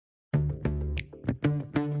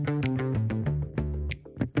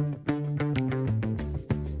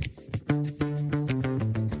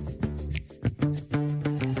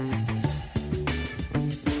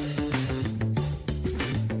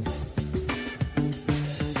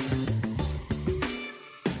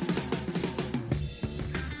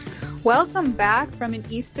Welcome back from an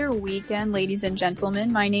Easter weekend, ladies and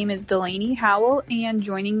gentlemen. My name is Delaney Howell, and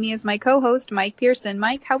joining me is my co-host, Mike Pearson.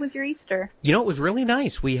 Mike, how was your Easter? You know, it was really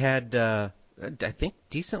nice. We had, I think,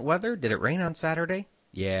 decent weather. Did it rain on Saturday?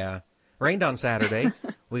 Yeah, rained on Saturday.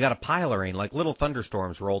 We got a pile of rain, like little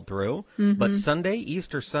thunderstorms rolled through. But Sunday,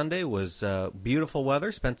 Easter Sunday, was beautiful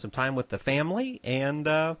weather. Spent some time with the family, and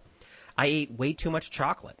I ate way too much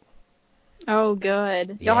chocolate. Oh,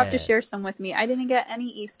 good. You'll have to share some with me. I didn't get any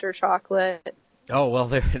Easter chocolate. Oh, well,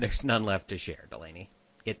 there's none left to share, Delaney.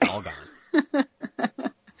 It's all gone.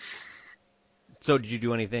 So did you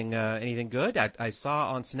do anything good? I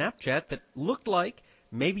saw on Snapchat that looked like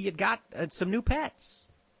maybe you got some new pets.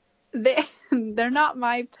 They're not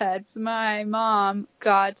my pets. My mom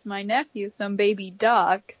got my nephew some baby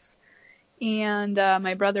ducks. And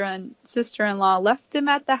my brother and sister-in-law left them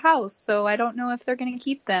at the house, so I don't know if they're going to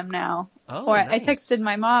keep them now. Oh, or nice. I texted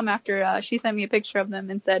my mom after she sent me a picture of them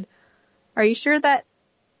and said, are you sure that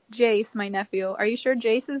Jace, my nephew, are you sure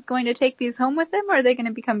Jace is going to take these home with him, or are they going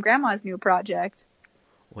to become Grandma's new project?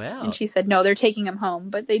 Well. And she said, no, they're taking them home,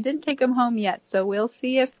 but they didn't take them home yet, so we'll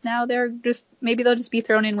see if now maybe they'll just be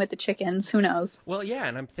thrown in with the chickens. Who knows? Well, yeah,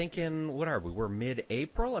 and I'm thinking, what are we? We're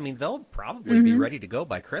mid-April. I mean, they'll probably be ready to go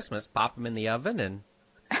by Christmas. Pop them in the oven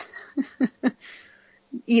and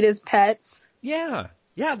eat as pets. Yeah,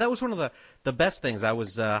 that was one of the best things.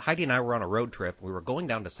 Heidi and I were on a road trip. We were going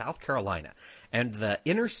down to South Carolina, and the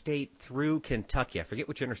interstate through Kentucky, I forget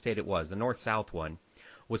which interstate it was, the north-south one,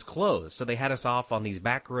 was closed. So they had us off on these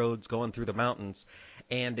back roads going through the mountains,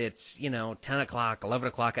 and it's, 10 o'clock, 11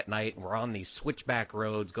 o'clock at night, and we're on these switchback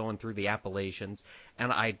roads going through the Appalachians,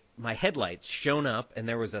 and my headlights shone up, and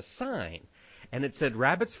there was a sign, and it said,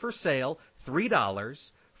 rabbits for sale,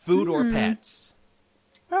 $3, food or pets.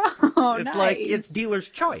 Oh, it's nice. like, it's dealer's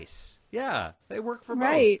choice. Yeah, they work for both.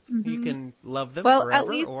 Right. You can love them at forever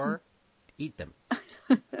least or eat them.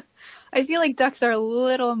 I feel like ducks are a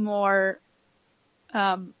little more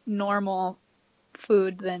normal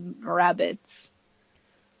food than rabbits.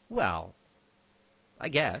 Well, I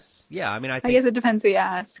guess. Yeah, I mean, I guess it depends who you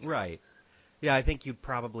ask. Right. Yeah, I think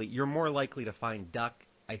you're more likely to find duck,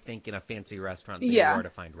 I think, in a fancy restaurant than you are to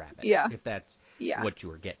find rabbit. Yeah. If that's what you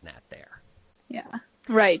were getting at there. Yeah.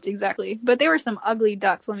 Right, exactly. But they were some ugly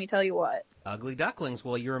ducks, let me tell you what. Ugly ducklings.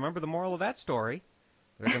 Well, you remember the moral of that story.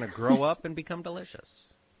 They're going to grow up and become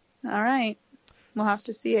delicious. All right. We'll have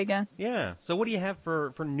to see, I guess. Yeah. So what do you have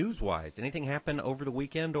for news-wise? Did anything happen over the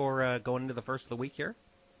weekend or going into the first of the week here?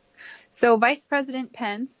 So Vice President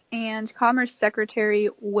Pence and Commerce Secretary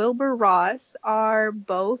Wilbur Ross are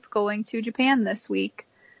both going to Japan this week.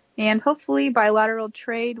 And hopefully bilateral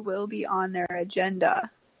trade will be on their agenda.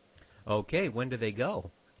 Okay. When do they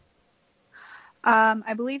go?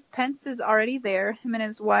 I believe Pence is already there. Him and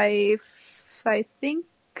his wife, I think,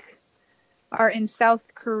 are in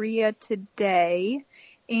South Korea today.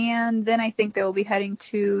 And then I think they will be heading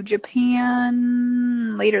to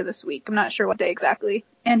Japan later this week. I'm not sure what day exactly.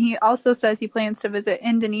 And he also says he plans to visit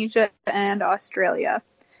Indonesia and Australia.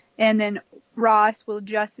 And then Ross will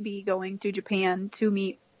just be going to Japan to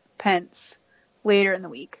meet Pence later in the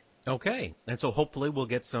week. Okay. And so hopefully we'll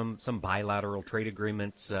get some bilateral trade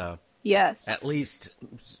agreements. Yes. At least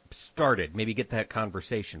started. Maybe get that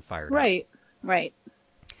conversation fired up. Right.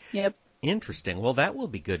 Yep. Interesting. Well, that will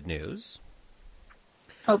be good news.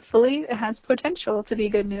 Hopefully it has potential to be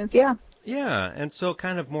good news, yeah. Yeah, and so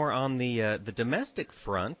kind of more on the domestic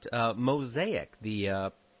front, Mosaic,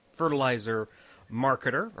 the fertilizer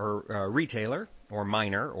marketer or retailer or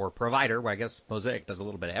miner or provider, well, I guess Mosaic does a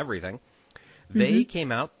little bit of everything. They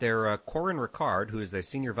came out, their Corin Ricard, who is the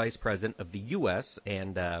senior vice president of the U.S.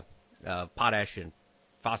 and potash and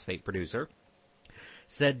phosphate producer,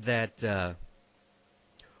 said that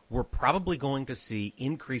we're probably going to see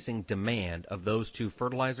increasing demand of those two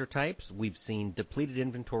fertilizer types. We've seen depleted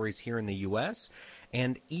inventories here in the U.S.,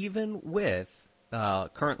 and even with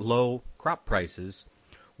current low crop prices,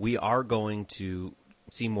 we are going to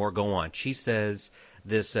see more go on. She says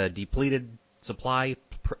this depleted supply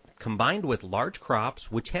combined with large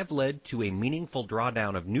crops, which have led to a meaningful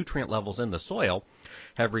drawdown of nutrient levels in the soil,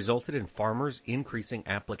 have resulted in farmers increasing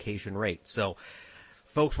application rates. So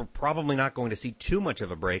folks, we're probably not going to see too much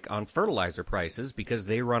of a break on fertilizer prices because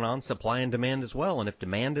they run on supply and demand as well. And if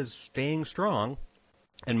demand is staying strong,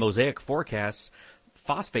 and Mosaic forecasts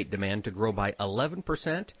phosphate demand to grow by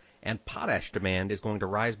 11%, and potash demand is going to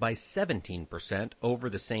rise by 17% over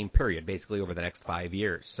the same period, basically over the next 5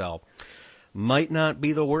 years. So might not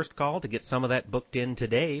be the worst call to get some of that booked in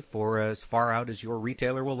today for as far out as your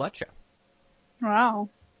retailer will let you. Wow.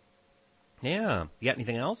 Yeah. You got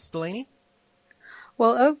anything else, Delaney?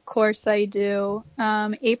 Well, of course I do.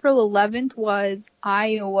 April 11th was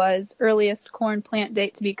Iowa's earliest corn plant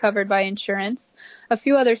date to be covered by insurance. A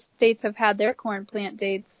few other states have had their corn plant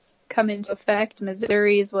dates come into effect.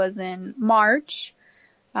 Missouri's was in March.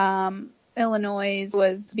 Illinois'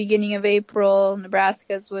 was beginning of April.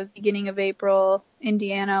 Nebraska's was beginning of April.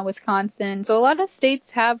 Indiana, Wisconsin. So a lot of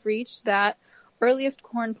states have reached that earliest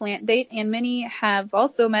corn plant date, and many have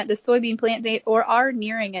also met the soybean plant date or are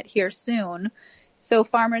nearing it here soon. So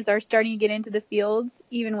farmers are starting to get into the fields,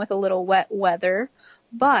 even with a little wet weather.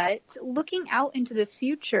 But looking out into the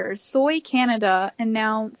future, Soy Canada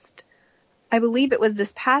announced, I believe it was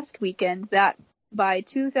this past weekend, that by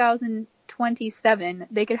 2027,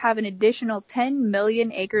 they could have an additional 10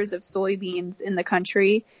 million acres of soybeans in the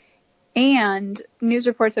country. And news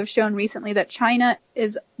reports have shown recently that China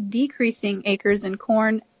is decreasing acres in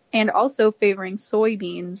corn and also favoring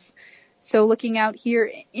soybeans. So looking out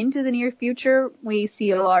here into the near future, we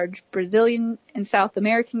see a large Brazilian and South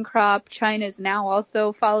American crop. China is now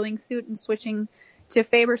also following suit and switching to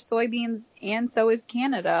favor soybeans, and so is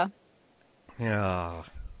Canada. Oh,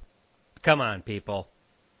 come on, people.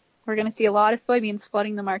 We're going to see a lot of soybeans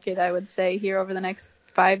flooding the market, I would say, here over the next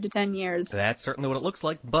 5 to 10 years. That's certainly what it looks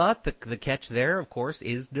like. But the catch there, of course,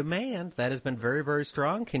 is demand. That has been very, very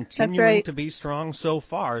strong, continuing to be strong so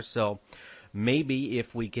far. So maybe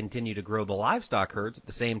if we continue to grow the livestock herds at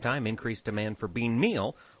the same time, increase demand for bean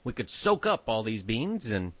meal, we could soak up all these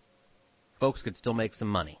beans and folks could still make some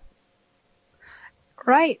money.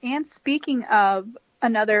 Right. And speaking of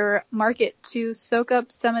another market to soak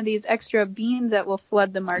up some of these extra beans that will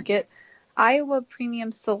flood the market, Iowa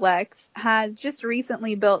Premium Selects has just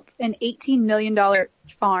recently built an $18 million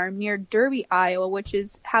farm near Derby, Iowa, which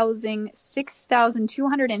is housing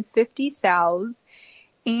 6,250 sows.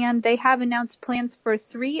 And they have announced plans for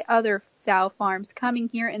 3 other sow farms coming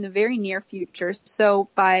here in the very near future. So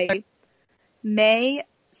by May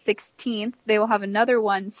 16th, they will have another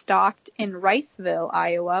one stocked in Riceville,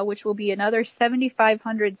 Iowa, which will be another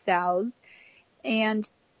 7,500 sows. And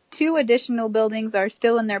 2 additional buildings are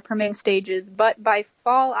still in their permitting stages. But by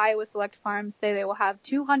fall, Iowa Select Farms say they will have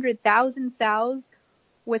 200,000 sows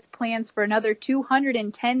with plans for another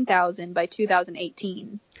 210,000 by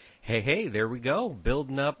 2018. Hey, there we go.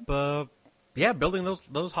 Building up, building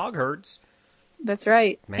those hog herds. That's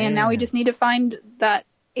right. Man. And now we just need to find that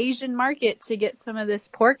Asian market to get some of this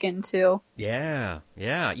pork into. Yeah.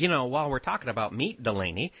 You know, while we're talking about meat,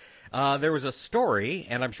 Delaney, there was a story,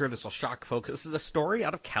 and I'm sure this will shock folks. This is a story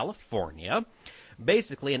out of California.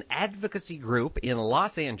 Basically, an advocacy group in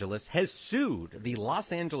Los Angeles has sued the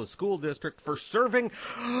Los Angeles School District for serving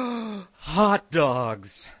hot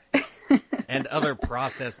dogs and other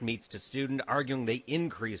processed meats to students, arguing they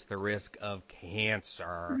increase the risk of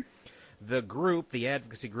cancer. The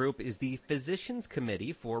advocacy group, is the Physicians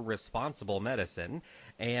Committee for Responsible Medicine,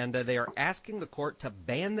 and they are asking the court to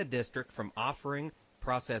ban the district from offering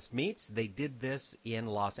processed meats. They did this in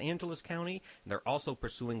Los Angeles County. They're also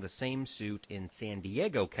pursuing the same suit in San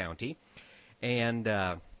Diego County. And,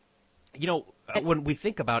 when we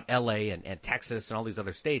think about L.A. and Texas and all these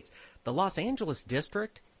other states, the Los Angeles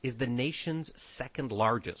district is the nation's second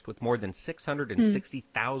largest, with more than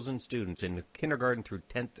 660,000 students in kindergarten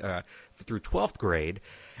through 12th grade.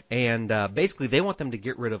 And basically, they want them to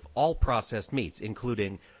get rid of all processed meats,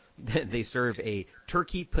 including they serve a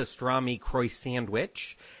turkey pastrami croissant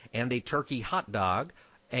sandwich and a turkey hot dog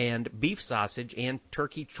and beef sausage and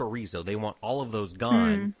turkey chorizo. They want all of those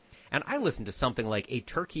gone. And I listened to something like a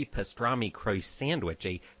turkey pastrami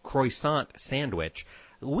croissant sandwich.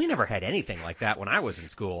 We never had anything like that when I was in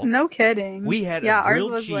school. No kidding. We had a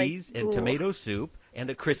grilled cheese and tomato soup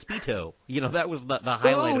and a Crispito. You know, that was the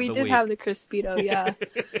highlight of the week. We did have the Crispito, yeah.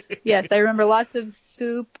 Yes, I remember lots of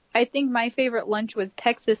soup. I think my favorite lunch was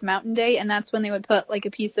Texas Mountain Day, and that's when they would put like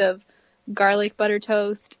a piece of garlic butter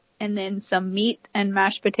toast and then some meat and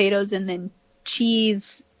mashed potatoes and then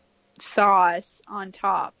cheese sauce on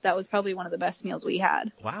top. That was probably one of the best meals we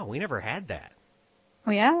had. Wow, we never had that.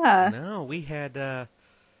 Oh, yeah. No, we had,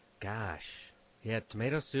 we had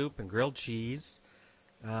tomato soup and grilled cheese,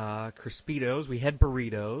 Crispitos. We had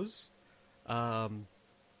burritos,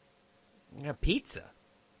 pizza.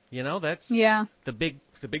 You know, that's the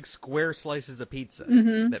big square slices of pizza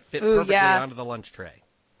that fit perfectly onto the lunch tray.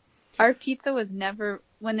 Our pizza was never,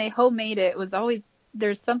 when they homemade it, was always,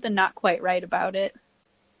 there's something not quite right about it.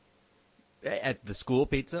 At the school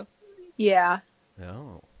pizza? Yeah.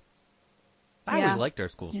 Oh. I always liked our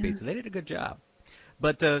school's pizza. They did a good job.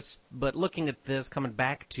 But looking at this, coming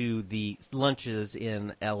back to the lunches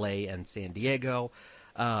in L.A. and San Diego,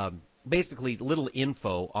 basically little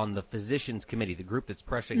info on the Physicians Committee, the group that's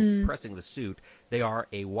pressing the suit. They are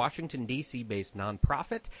a Washington, D.C. based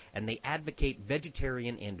nonprofit, and they advocate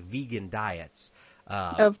vegetarian and vegan diets.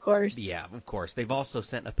 Of course. Yeah, of course. They've also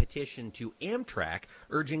sent a petition to Amtrak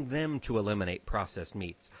urging them to eliminate processed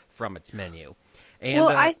meats from its menu. And, well,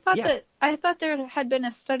 I thought there had been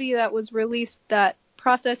a study that was released that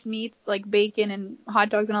processed meats like bacon and hot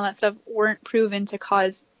dogs and all that stuff weren't proven to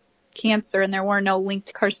cause cancer, and there were no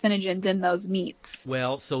linked carcinogens in those meats.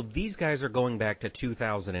 Well, so these guys are going back to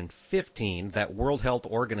 2015. That World Health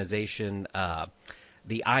Organization,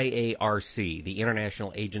 the IARC, the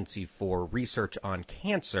International Agency for Research on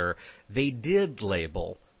Cancer, they did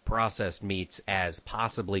label processed meats as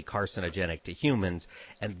possibly carcinogenic to humans,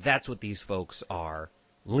 and that's what these folks are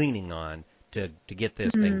leaning on to get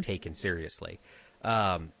this thing taken seriously.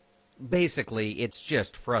 Basically, it's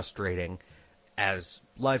just frustrating as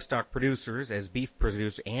livestock producers, as beef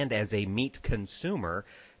producers, and as a meat consumer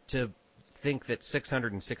to think that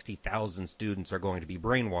 660,000 students are going to be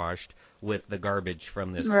brainwashed with the garbage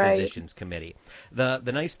from this Physicians Committee. The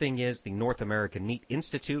nice thing is the North American Meat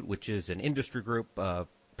Institute, which is an industry group,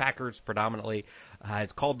 packers predominantly,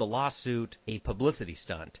 it's called the lawsuit a publicity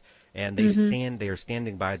stunt. And they are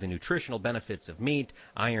standing by the nutritional benefits of meat,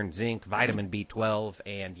 iron, zinc, vitamin B12,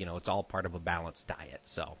 and, it's all part of a balanced diet.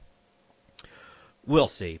 So we'll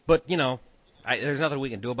see. But, there's nothing we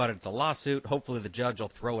can do about it. It's a lawsuit. Hopefully the judge will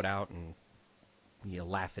throw it out and,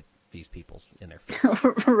 laugh at these people in their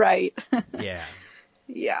face. Right. Yeah.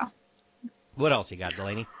 Yeah. What else you got,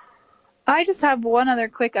 Delaney? I just have one other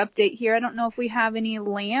quick update here. I don't know if we have any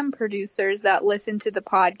lamb producers that listen to the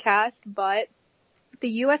podcast, but the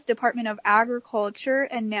U.S. Department of Agriculture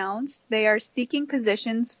announced they are seeking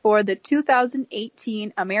positions for the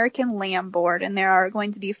 2018 American Lamb Board, and there are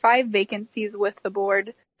going to be 5 vacancies with the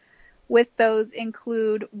board. With those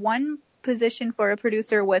include 1 position for a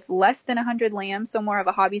producer with less than 100 lambs, so more of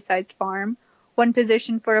a hobby-sized farm, 1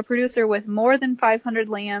 position for a producer with more than 500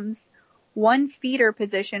 lambs, 1 feeder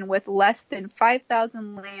position with less than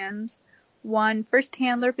 5,000 lambs, 1 first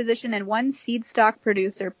handler position, and 1 seed stock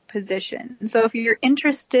producer position. So if you're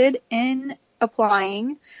interested in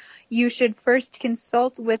applying, you should first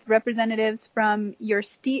consult with representatives from your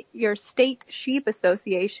state sheep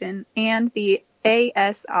association and the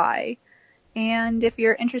ASI. And if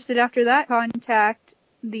you're interested after that, contact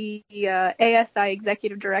the ASI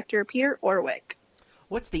Executive Director, Peter Orwick.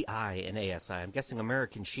 What's the I in ASI? I'm guessing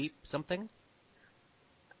American Sheep something?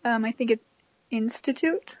 I think it's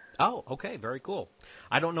Institute. Oh, okay, very cool.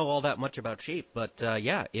 I don't know all that much about sheep, but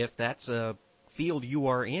yeah, if that's a field you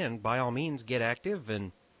are in, by all means, get active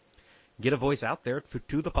and get a voice out there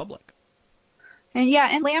to the public. And yeah,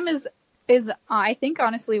 and lamb is I think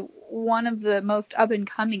honestly one of the most up and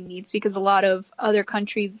coming meats because a lot of other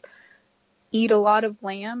countries eat a lot of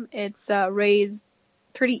lamb. It's raised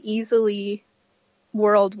pretty easily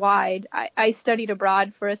worldwide. I studied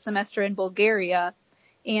abroad for a semester in Bulgaria,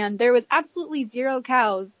 and there was absolutely 0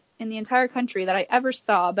 cows in the entire country that I ever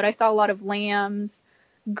saw, but I saw a lot of lambs,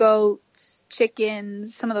 goats,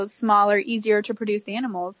 chickens, some of those smaller, easier to produce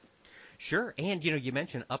animals. Sure, and you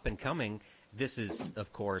mentioned up and coming. This is,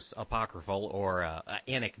 of course, apocryphal or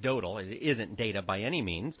anecdotal. It isn't data by any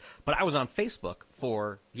means. But I was on Facebook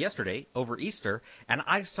for yesterday over Easter, and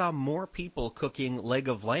I saw more people cooking leg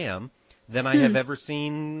of lamb than I have ever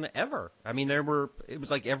seen ever. I mean, it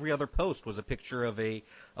was like every other post was a picture of a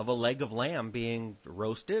leg of lamb being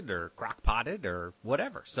roasted or crock-potted or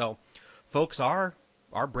whatever. So folks are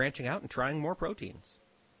branching out and trying more proteins.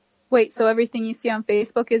 Wait, so everything you see on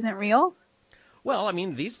Facebook isn't real? Well, I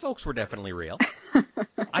mean, these folks were definitely real.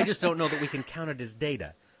 I just don't know that we can count it as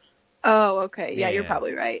data. Oh, okay. Yeah, you're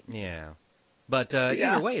probably right. Yeah. But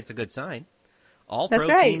either way, it's a good sign. All That's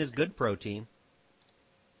protein right. is good protein.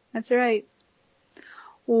 That's right.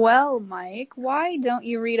 Well, Mike, why don't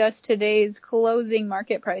you read us today's closing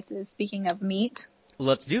market prices, speaking of meat?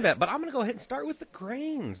 Let's do that, but I'm going to go ahead and start with the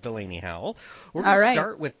grains, Delaney Howell. We're going to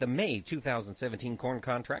start with the May 2017 corn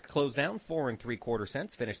contract, closed down 4 3/4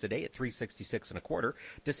 cents, finished the day at 3.66 1/4.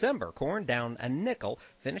 December corn down a nickel,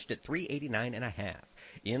 finished at 3.89 1/2.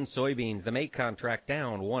 In soybeans, the May contract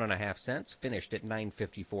down 1 1/2 cents, finished at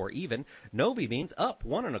 9.54 even. Novi beans up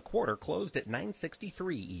 1 1/4, closed at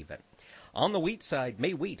 9.63 even. On the wheat side,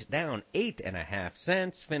 May wheat down 8 1/2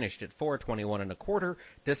 cents, finished at 4.21 1/4.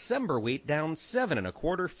 December wheat down 7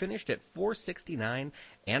 1/4, finished at 4.69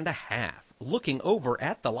 1/2. Looking over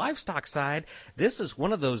at the livestock side, this is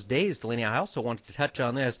one of those days, Delaney, I also wanted to touch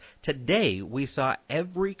on this. Today, we saw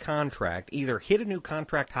every contract either hit a new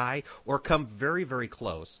contract high or come very, very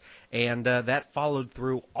close. And that followed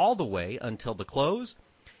through all the way until the close.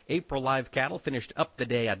 April live cattle finished up the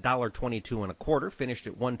day $1.22 finished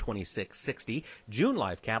at 126.60. June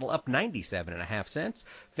live cattle up 97.5 cents,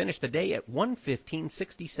 finished the day at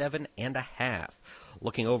 115.67.5.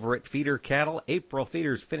 Looking over at feeder cattle, April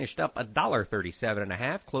feeders finished up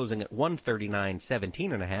 $1.37.5, closing at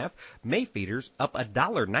 139.17.5. May feeders up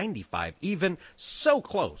 $1.95, even so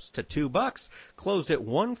close to $2, closed at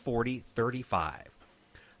 140.35.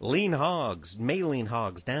 Lean hogs, May lean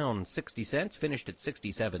hogs down 60 cents, finished at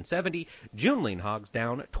 67.70. June lean hogs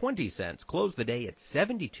down 20 cents, closed the day at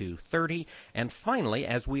 72.30. And finally,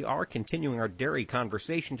 as we are continuing our dairy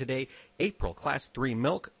conversation today, April Class 3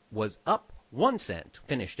 milk was up 1 cent,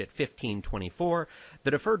 finished at 15.24. The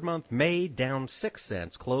deferred month May down 6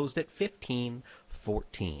 cents, closed at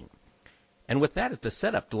 15.14. And with that as the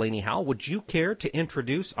setup, Delaney, how would you care to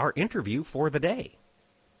introduce our interview for the day?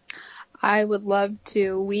 I would love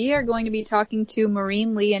to. We are going to be talking to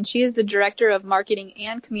Maureen Lee, and she is the Director of Marketing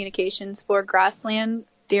and Communications for Grassland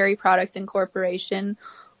Dairy Products Incorporation.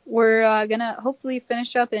 We're going to hopefully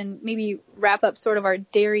finish up and maybe wrap up sort of our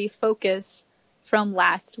dairy focus from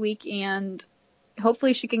last week, and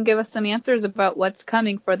hopefully she can give us some answers about what's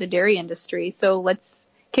coming for the dairy industry. So let's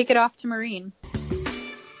kick it off to Maureen.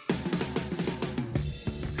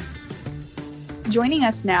 Joining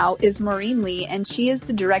us now is Maureen Lee, and she is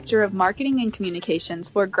the Director of Marketing and Communications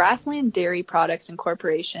for Grassland Dairy Products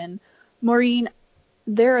Incorporation. Maureen,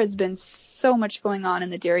 there has been so much going on in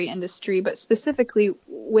the dairy industry, but specifically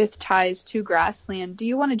with ties to Grassland. Do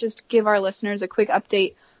you want to just give our listeners a quick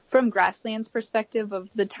update from Grassland's perspective of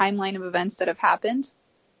the timeline of events that have happened?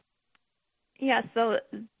 Yeah, so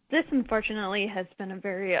this unfortunately has been a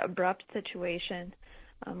very abrupt situation.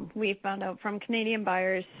 We found out from Canadian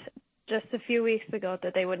buyers just a few weeks ago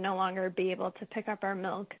that they would no longer be able to pick up our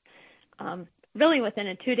milk, really within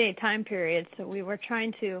a 2-day time period. So we were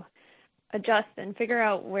trying to adjust and figure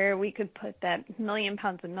out where we could put that 1 million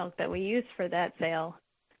pounds of milk that we use for that sale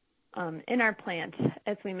in our plant,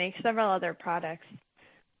 as we make several other products.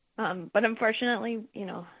 But unfortunately,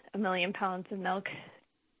 1 million pounds of milk,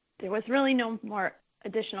 there was really no more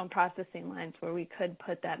additional processing lines where we could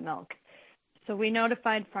put that milk. So we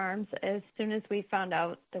notified farms as soon as we found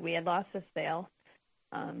out that we had lost the sale,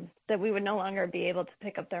 that we would no longer be able to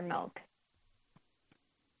pick up their milk.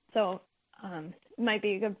 So it might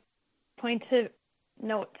be a good point to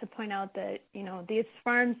note to point out that, these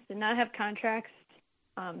farms did not have contracts.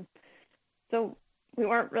 So we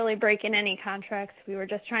weren't really breaking any contracts. We were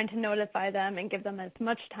just trying to notify them and give them as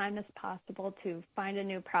much time as possible to find a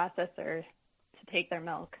new processor to take their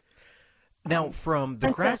milk. Now, from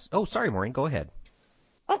the sorry, Maureen, go ahead.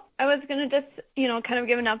 Oh, I was going to just, kind of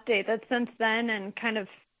give an update that since then and kind of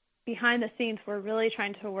behind the scenes, we're really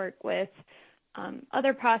trying to work with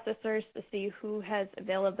other processors to see who has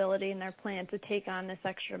availability in their plant to take on this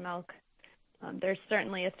extra milk. There's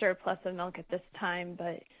certainly a surplus of milk at this time,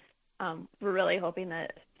 but we're really hoping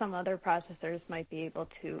that some other processors might be able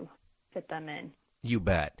to fit them in. You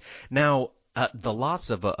bet. Now, the loss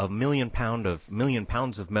of a million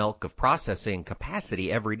pounds of milk of processing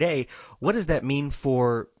capacity every day, what does that mean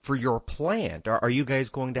for your plant? Are you guys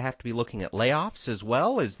going to have to be looking at layoffs as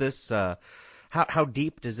well? Is this how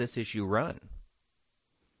deep does this issue run?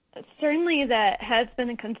 Certainly that has been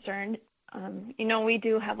a concern. We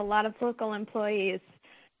do have a lot of local employees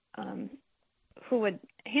who would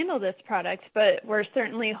handle this product, but we're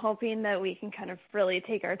certainly hoping that we can kind of really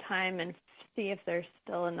take our time and see if there's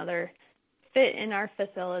still another fit in our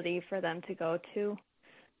facility for them to go to.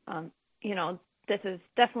 This is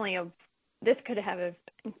definitely this could have an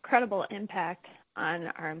incredible impact on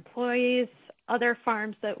our employees, other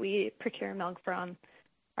farms that we procure milk from,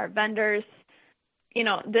 our vendors.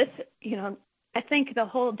 I think the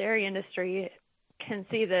whole dairy industry can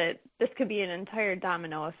see that this could be an entire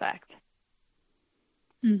domino effect.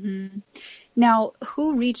 Mm-hmm. Now,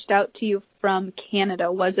 who reached out to you from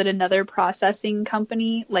Canada? Was it another processing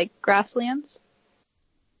company like Grasslands?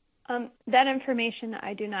 That information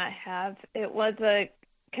I do not have. It was a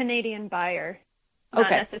Canadian buyer,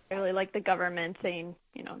 not necessarily like the government saying,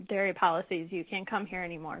 dairy policies, you can't come here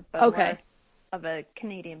anymore, but more of a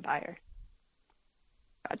Canadian buyer.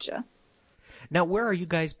 Gotcha. Now, where are you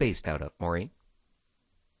guys based out of, Maureen?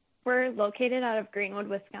 We're located out of Greenwood,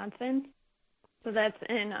 Wisconsin. So that's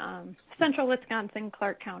in central Wisconsin,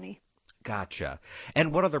 Clark County. Gotcha.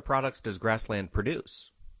 And what other products does Grassland produce?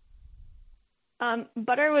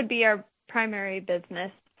 Butter would be our primary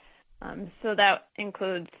business. So that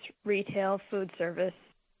includes retail, food service,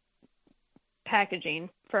 packaging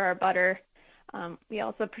for our butter. We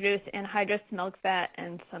also produce anhydrous milk fat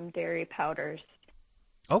and some dairy powders.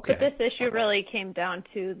 Okay. But this issue really came down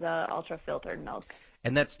to the ultra-filtered milk.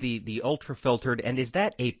 And that's the ultra filtered. And is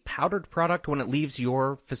that a powdered product when it leaves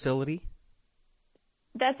your facility?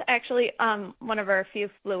 That's actually one of our few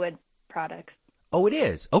fluid products. Oh, it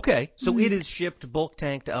is. Okay. So it is shipped bulk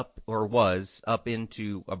tanked up, or was up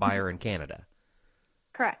into a buyer in Canada.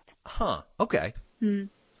 Correct. Huh. Okay.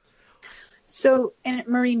 So, and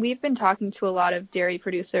Maureen, we've been talking to a lot of dairy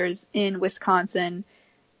producers in Wisconsin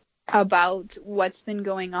about what's been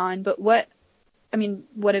going on, but what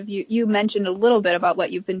have you mentioned a little bit about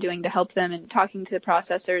what you've been doing to help them and talking to the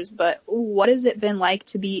processors, but what has it been like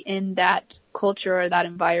to be in that culture or that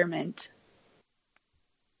environment?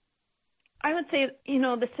 I would say,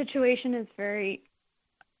 the situation is very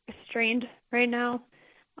strained right now.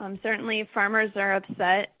 Certainly farmers are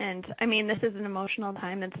upset, and this is an emotional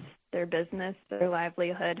time. It's their business, their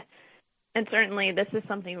livelihood, and certainly this is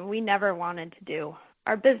something we never wanted to do.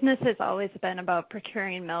 Our business has always been about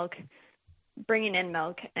procuring milk, bringing in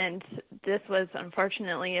milk, and this was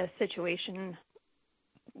unfortunately a situation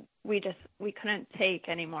we couldn't take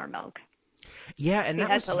any more milk. Yeah, and we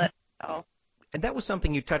had to let it go. And that was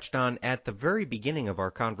something you touched on at the very beginning of our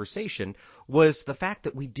conversation, was the fact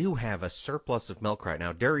that we do have a surplus of milk right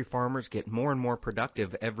now. Dairy farmers get more and more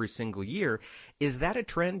productive every single year. Is that a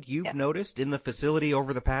trend you've noticed in the facility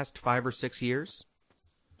over the past 5 or 6 years?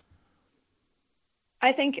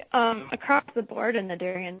 I think across the board in the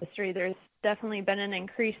dairy industry, there's definitely been an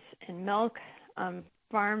increase in milk.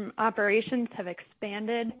 Farm operations have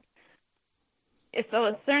expanded.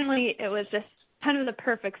 So it was just kind of the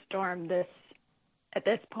perfect storm at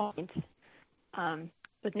this point,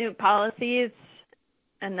 with new policies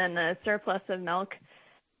and then the surplus of milk.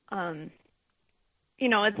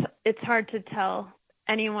 It's hard to tell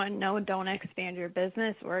anyone, no, don't expand your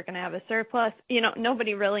business. We're going to have a surplus.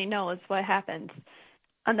 Nobody really knows what happens.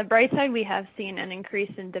 On the bright side, we have seen an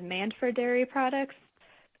increase in demand for dairy products,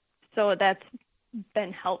 so that's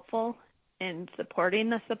been helpful in supporting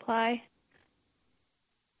the supply.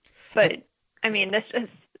 But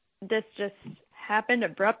this just happened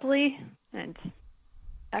abruptly, and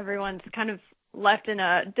everyone's kind of left in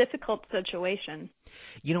a difficult situation.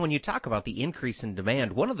 When you talk about the increase in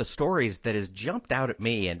demand, one of the stories that has jumped out at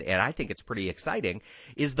me, and I think it's pretty exciting,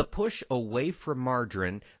 is the push away from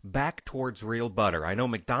margarine back towards real butter. I know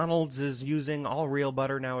McDonald's is using all real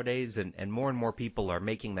butter nowadays, and more people are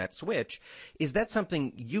making that switch. Is that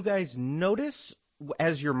something you guys notice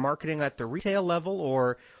as you're marketing at the retail level,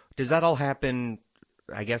 or does that all happen?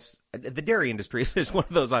 I guess the dairy industry is one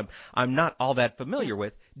of those I'm not all that familiar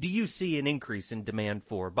with. Do you see an increase in demand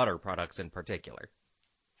for butter products in particular?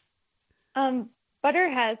 Butter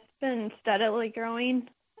has been steadily growing.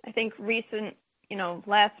 I think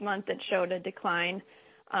last month it showed a decline,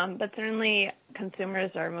 but certainly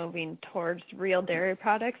consumers are moving towards real dairy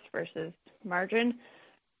products versus margarine.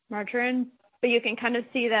 But you can kind of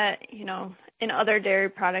see that, in other dairy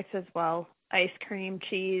products as well, ice cream,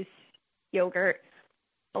 cheese, yogurt.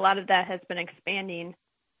 A lot of that has been expanding,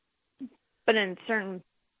 but in certain,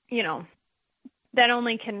 it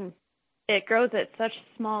grows at such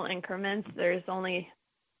small increments. There's only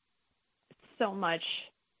so much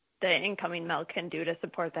the incoming milk can do to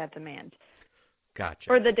support that demand. Gotcha.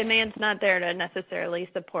 Or the demand's not there to necessarily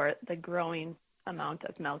support the growing amount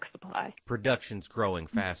of milk supply. Production's growing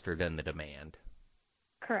faster than the demand.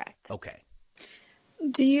 Correct. Okay.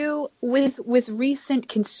 Do you, with recent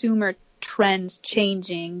consumer trends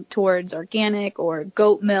changing towards organic or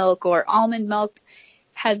goat milk or almond milk,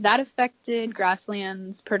 has that affected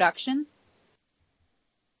Grassland's production?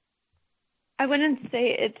 I wouldn't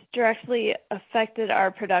say it's directly affected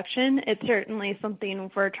our production. It's certainly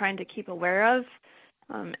something we're trying to keep aware of.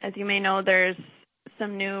 As you may know, there's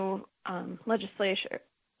some new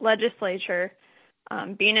legislature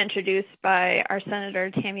being introduced by our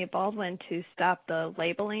Senator Tammy Baldwin to stop the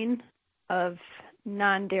labeling of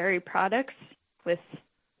non-dairy products with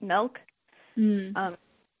milk.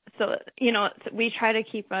 So we try to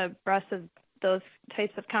keep abreast of those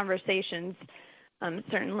types of conversations.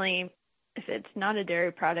 Certainly, if it's not a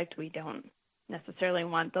dairy product, we don't necessarily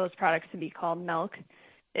want those products to be called milk.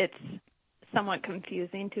 It's somewhat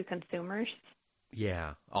confusing to consumers.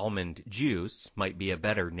 Yeah, almond juice might be a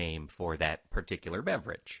better name for that particular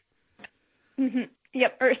beverage. Mm-hmm.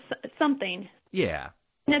 Yep, or something. Yeah.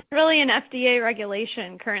 And it's really an FDA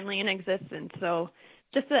regulation currently in existence, so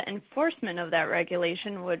just the enforcement of that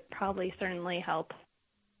regulation would probably certainly help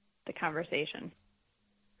the conversation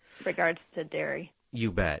in regards to dairy.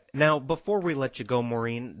 You bet. Now, before we let you go,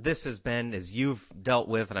 Maureen, this has been, as you've dealt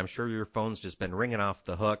with, and I'm sure your phone's just been ringing off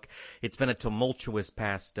the hook, it's been a tumultuous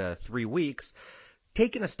past 3 weeks.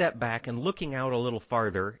 Taking a step back and looking out a little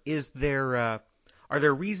farther, Are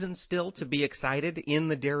there reasons still to be excited in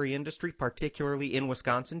the dairy industry, particularly in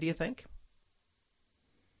Wisconsin, do you think?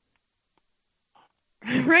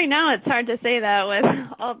 Right now, it's hard to say that with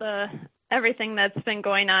everything that's been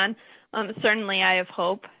going on. Certainly, I have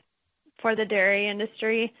hope for the dairy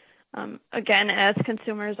industry. Again, as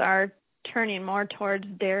consumers are turning more towards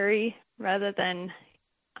dairy rather than,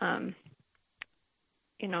 not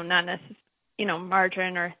necessarily,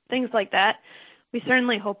 margarine or things like that, we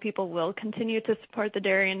certainly hope people will continue to support the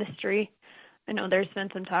dairy industry. I know there's been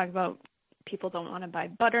some talk about people don't want to buy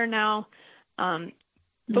butter now,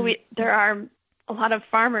 but there are a lot of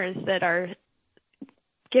farmers that are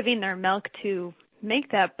giving their milk to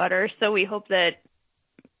make that butter, so we hope that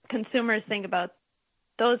consumers think about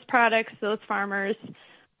those products, those farmers,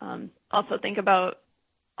 also think about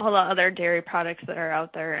all the other dairy products that are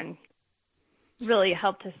out there and really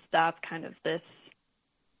help to stop kind of this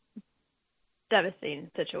devastating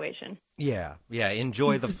situation. Yeah.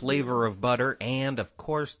 Enjoy the flavor of butter and, of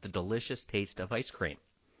course, the delicious taste of ice cream.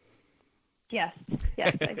 Yes,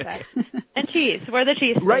 exactly. And cheese. We're the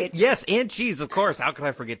cheese state. Right, yes, and cheese, of course. How could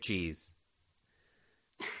I forget cheese?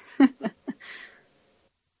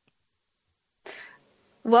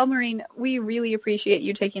 Well, Maureen, we really appreciate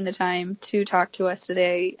you taking the time to talk to us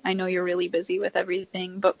today. I know you're really busy with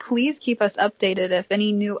everything, but please keep us updated if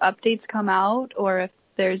any new updates come out or if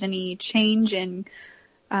there's any change in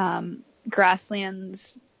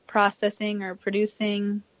Grassland's processing or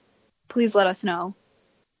producing. Please let us know.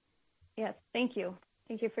 Yes, thank you.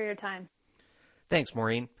 Thank you for your time. Thanks,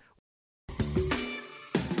 Maureen.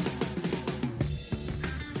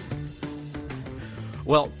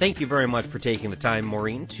 Well, thank you very much for taking the time,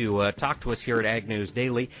 Maureen, to talk to us here at Ag News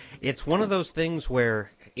Daily. It's one of those things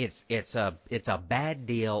where it's a bad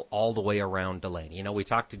deal all the way around Delaney. We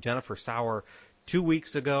talked to Jennifer Sauer 2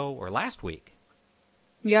 weeks ago, or last week.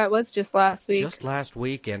 Yeah, it was just last week. Just last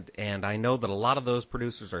week, and I know that a lot of those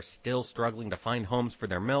producers are still struggling to find homes for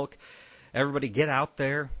their milk. Everybody get out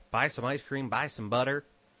there, buy some ice cream, buy some butter.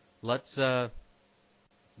 Let's lend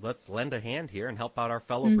a hand here and help out our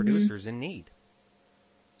fellow producers in need.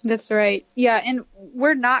 That's right. Yeah, and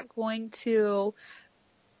we're not going to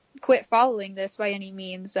quit following this by any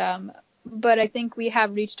means. But I think we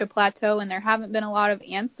have reached a plateau and there haven't been a lot of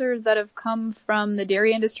answers that have come from the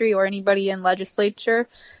dairy industry or anybody in legislature.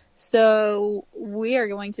 So we are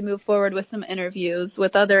going to move forward with some interviews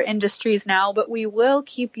with other industries now, but we will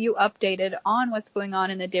keep you updated on what's going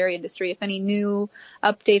on in the dairy industry. If any new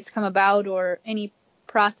updates come about or any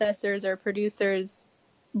processors or producers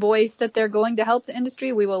voice that they're going to help the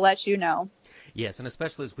industry, we will let you know. Yes, and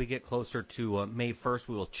especially as we get closer to May 1st,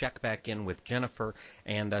 we will check back in with Jennifer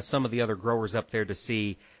and some of the other growers up there to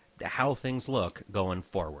see how things look going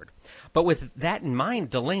forward. But with that in mind,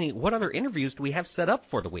 Delaney, what other interviews do we have set up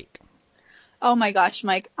for the week? Oh my gosh,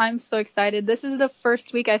 Mike, I'm so excited. This is the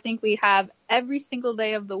first week I think we have every single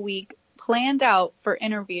day of the week planned out for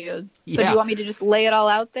interviews. So do you want me to just lay it all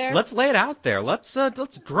out there? Let's lay it out there. Let's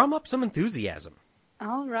drum up some enthusiasm.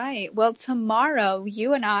 All right. Well, tomorrow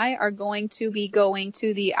you and I are going to be going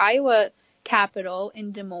to the Iowa Capitol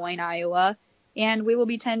in Des Moines, Iowa, and we will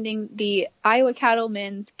be attending the Iowa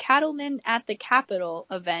Cattlemen's Cattlemen at the Capitol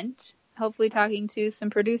event, hopefully talking to some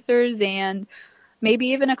producers and maybe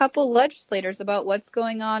even a couple legislators about what's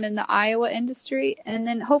going on in the Iowa industry. And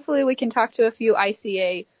then hopefully we can talk to a few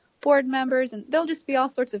ICA board members, and there'll just be all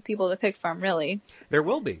sorts of people to pick from, really. There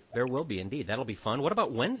will be indeed. That'll be fun. What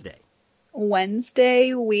about Wednesday?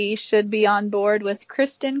 Wednesday, we should be on board with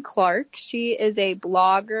Kristen Clark. She is a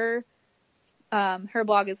blogger. Her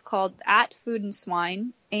blog is called At Food and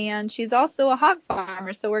Swine, and she's also a hog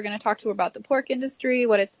farmer. So we're going to talk to her about the pork industry,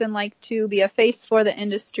 what it's been like to be a face for the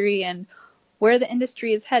industry, and where the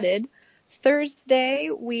industry is headed.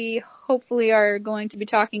 Thursday, we hopefully are going to be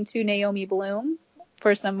talking to Naomi Bloom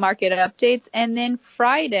for some market updates. And then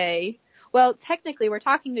Friday, well, technically, we're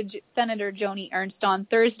talking to Senator Joni Ernst on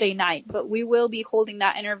Thursday night, but we will be holding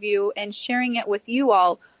that interview and sharing it with you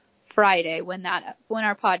all Friday when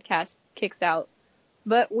our podcast kicks out.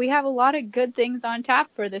 But we have a lot of good things on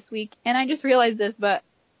tap for this week, and I just realized this, but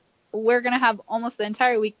we're going to have almost the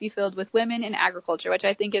entire week be filled with women in agriculture, which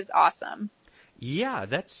I think is awesome. Yeah,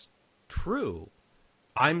 that's true.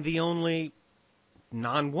 I'm the only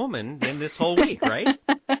non-woman in this whole week, right?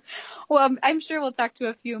 Well, I'm sure we'll talk to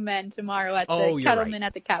a few men tomorrow at the Cattlemen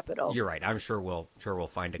at the Capitol. You're right. I'm sure we'll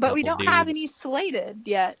find a couple. But we don't dudes. have any slated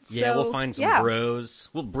yet. Yeah, so, we'll find some bros.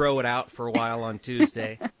 We'll bro it out for a while on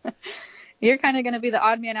Tuesday. You're kind of going to be the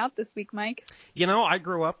odd man out this week, Mike. I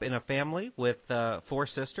grew up in a family with 3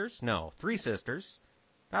 sisters.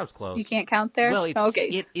 That was close. You can't count there? Well,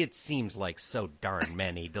 it seems like so darn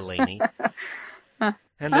many, Delaney.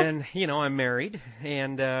 And then, I'm married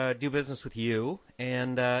and do business with you.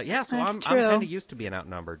 And, so That's I'm true. kind of used to being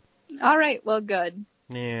outnumbered. All right. Well, good.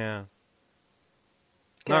 Yeah.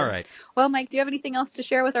 Good. All right. Well, Mike, do you have anything else to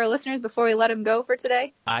share with our listeners before we let them go for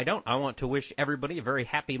today? I don't. I want to wish everybody a very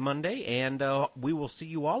happy Monday, and we will see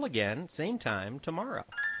you all again, same time tomorrow.